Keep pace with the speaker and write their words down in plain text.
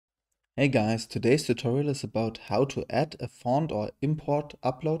Hey guys, today's tutorial is about how to add a font or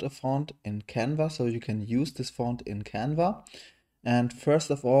upload a font in Canva so you can use this font in Canva. And first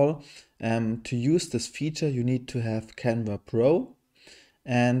of all, to use this feature, you need to have Canva Pro.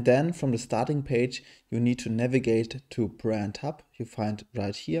 And then from the starting page, you need to navigate to Brand Hub. You find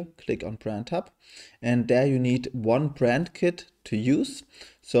right here, click on Brand Hub. And there you need one brand kit to use.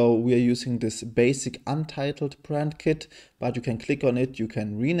 So we are using this basic untitled brand kit, but you can click on it, you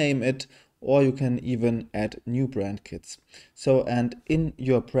can rename it, or you can even add new brand kits. So, and in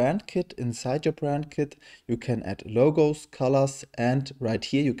your brand kit, inside your brand kit, you can add logos, colors, and right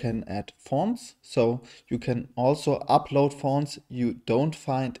here you can add fonts. So you can also upload fonts you don't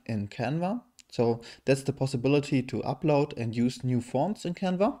find in Canva. So that's the possibility to upload and use new fonts in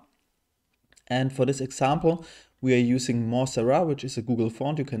Canva. And for this example, we are using Morsera, which is a Google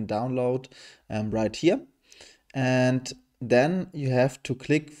font you can download right here. And then you have to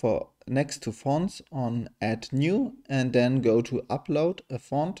click for next to fonts on add new and then go to upload a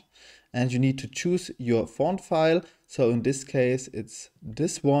font, and you need to choose your font file. So in this case it's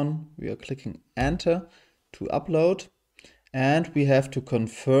this one. We are clicking enter to upload, and we have to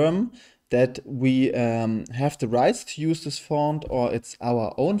confirm that we have the rights to use this font or it's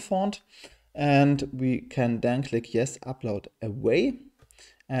our own font, and we can then click yes, upload away.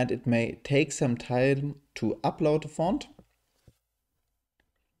 And it may take some time to upload the font,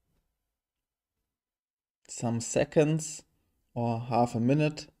 some seconds or half a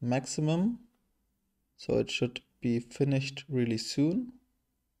minute maximum. So it should be finished really soon.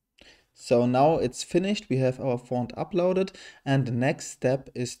 So now it's finished, we have our font uploaded, and the next step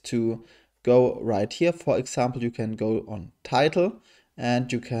is to go right here. For example, you can go on title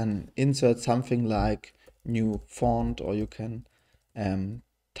and you can insert something like new font, or you can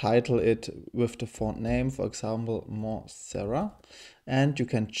title it with the font name, for example, Morsera, and you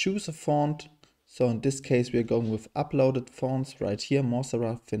can choose a font. So in this case, we're going with uploaded fonts right here.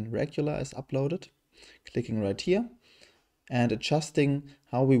 Morsera Thin Regular is uploaded. Clicking right here and adjusting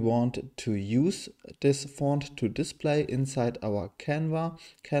how we want to use this font to display inside our Canva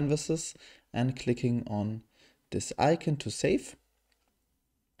canvases, and clicking on this icon to save.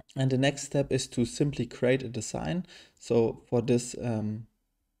 And the next step is to simply create a design. So for this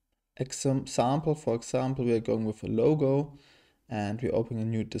example, for example, we are going with a logo, and we're opening a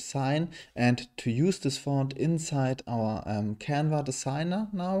new design. And to use this font inside our Canva designer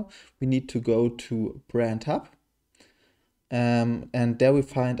now, we need to go to Brand Hub. And there we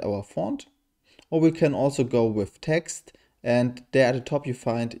find our font. Or we can also go with text, and there at the top you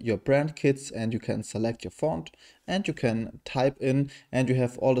find your brand kits, and you can select your font and you can type in, and you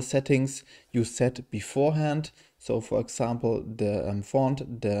have all the settings you set beforehand. So for example, the font,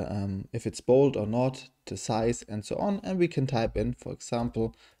 if it's bold or not, the size and so on. And we can type in, for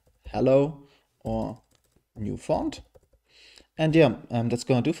example, hello or new font. And yeah, that's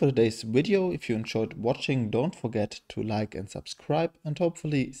gonna do for today's video. If you enjoyed watching, don't forget to like and subscribe, and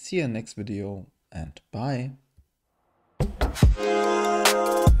hopefully see you in the next video, and bye.